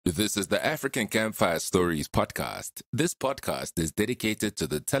This is the African Campfire Stories podcast. This podcast is dedicated to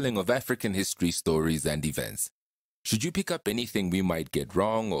the telling of African history, stories, and events. Should you pick up anything we might get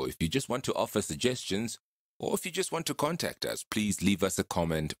wrong, or if you just want to offer suggestions, or if you just want to contact us, please leave us a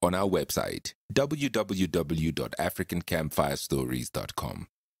comment on our website, www.africancampfirestories.com.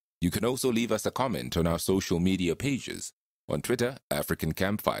 You can also leave us a comment on our social media pages. On Twitter, African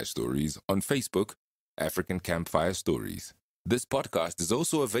Campfire Stories. On Facebook, African Campfire Stories. This podcast is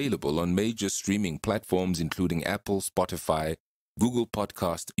also available on major streaming platforms including Apple, Spotify, Google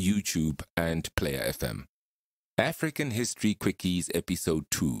Podcast, YouTube, and Player FM. African History Quickies Episode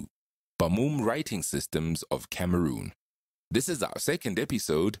 2, Bamum Writing Systems of Cameroon. This is our second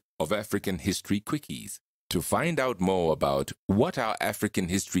episode of African History Quickies. To find out more about what our African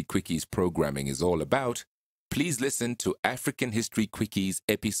History Quickies programming is all about, please listen to African History Quickies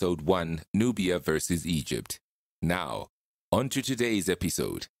Episode 1, Nubia versus Egypt. Now, on to today's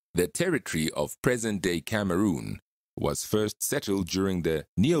episode. The territory of present-day Cameroon was first settled during the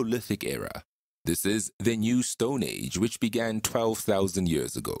Neolithic era. This is the New Stone Age, which began 12,000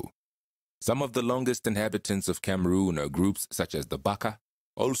 years ago. Some of the longest inhabitants of Cameroon are groups such as the Baka,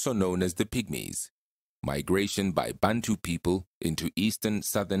 also known as the Pygmies. Migration by Bantu people into Eastern,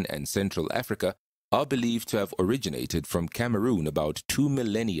 Southern, and Central Africa are believed to have originated from Cameroon about 2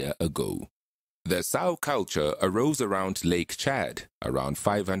 millennia ago. The Sao culture arose around Lake Chad around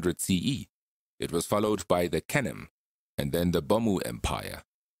 500 CE. It was followed by the Kenem and then the Bamum Empire.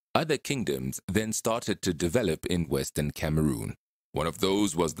 Other kingdoms then started to develop in Western Cameroon. One of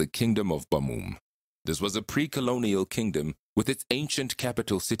those was the Kingdom of Bamum. This was a pre-colonial kingdom with its ancient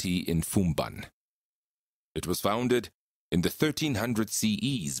capital city in Fumban. It was founded in the 1300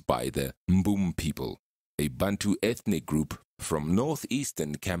 CEs by the Mbum people, a Bantu ethnic group from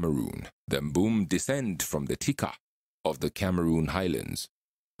northeastern Cameroon. The Mbum descend from the Tikar of the Cameroon highlands,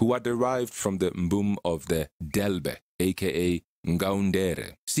 who are derived from the Mbum of the Delbe, aka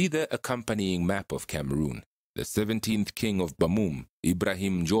Ngaoundere. See the accompanying map of Cameroon. The 17th king of Bamum,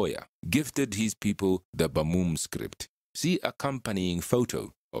 Ibrahim Njoya, gifted his people the Bamum script. See accompanying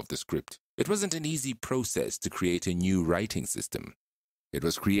photo of the script. It wasn't an easy process to create a new writing system. It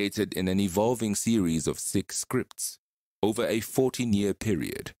was created in an evolving series of 6 scripts over a 14-year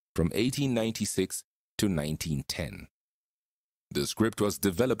period from 1896 to 1910. The script was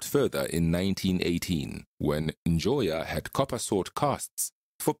developed further in 1918 when Njoya had copper sword casts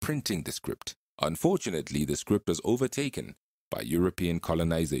for printing the script. Unfortunately, the script was overtaken by European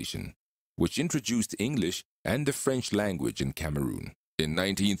colonization, which introduced English and the French language in Cameroon. In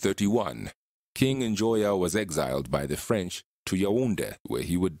 1931, King Njoya was exiled by the French to Yaoundé, where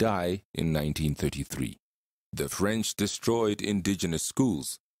he would die in 1933. The French destroyed indigenous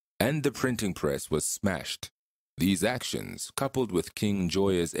schools, and the printing press was smashed. These actions, coupled with King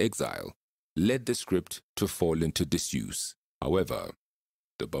Njoya's exile, led the script to fall into disuse. However,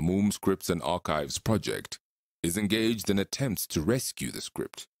 the Bamum Scripts and Archives project is engaged in attempts to rescue the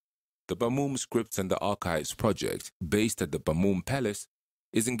script. The Bamum Scripts and the Archives project, based at the Bamum Palace,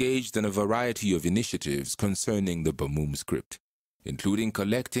 is engaged in a variety of initiatives concerning the Bamum script, including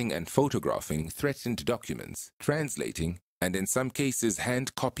collecting and photographing threatened documents, translating, and in some cases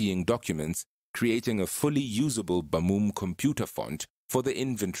hand-copying documents, creating a fully usable Bamum computer font for the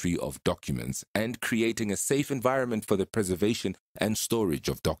inventory of documents, and creating a safe environment for the preservation and storage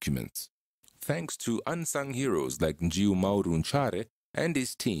of documents. Thanks to unsung heroes like Njoya and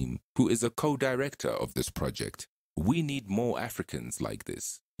his team, who is a co-director of this project. We need more Africans like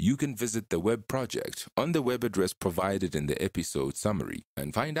this. You can visit the web project on the web address provided in the episode summary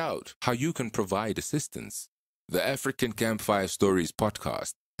and find out how you can provide assistance. The African Campfire Stories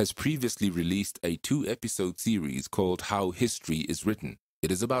podcast has previously released a 2-episode series called How History is Written.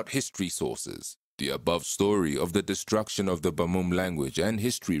 It is about history sources. The above story of the destruction of the Bamum language and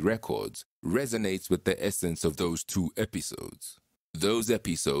history records resonates with the essence of those 2 episodes. Those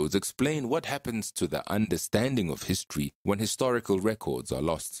episodes explain what happens to the understanding of history when historical records are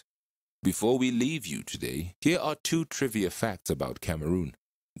lost. Before we leave you today, here are 2 trivia facts about Cameroon.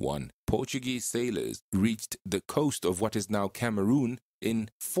 1. Portuguese sailors reached the coast of what is now Cameroon in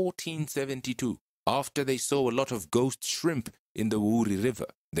 1472 after they saw a lot of ghost shrimp in the Wouri River.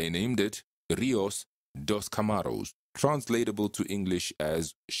 They named it Rios dos Camaros, translatable to English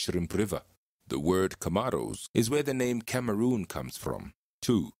as Shrimp River. The word Camaros is where the name Cameroon comes from.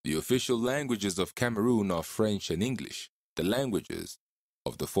 2. The official languages of Cameroon are French and English, the languages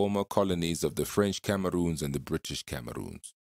of the former colonies of the French Cameroons and the British Cameroons.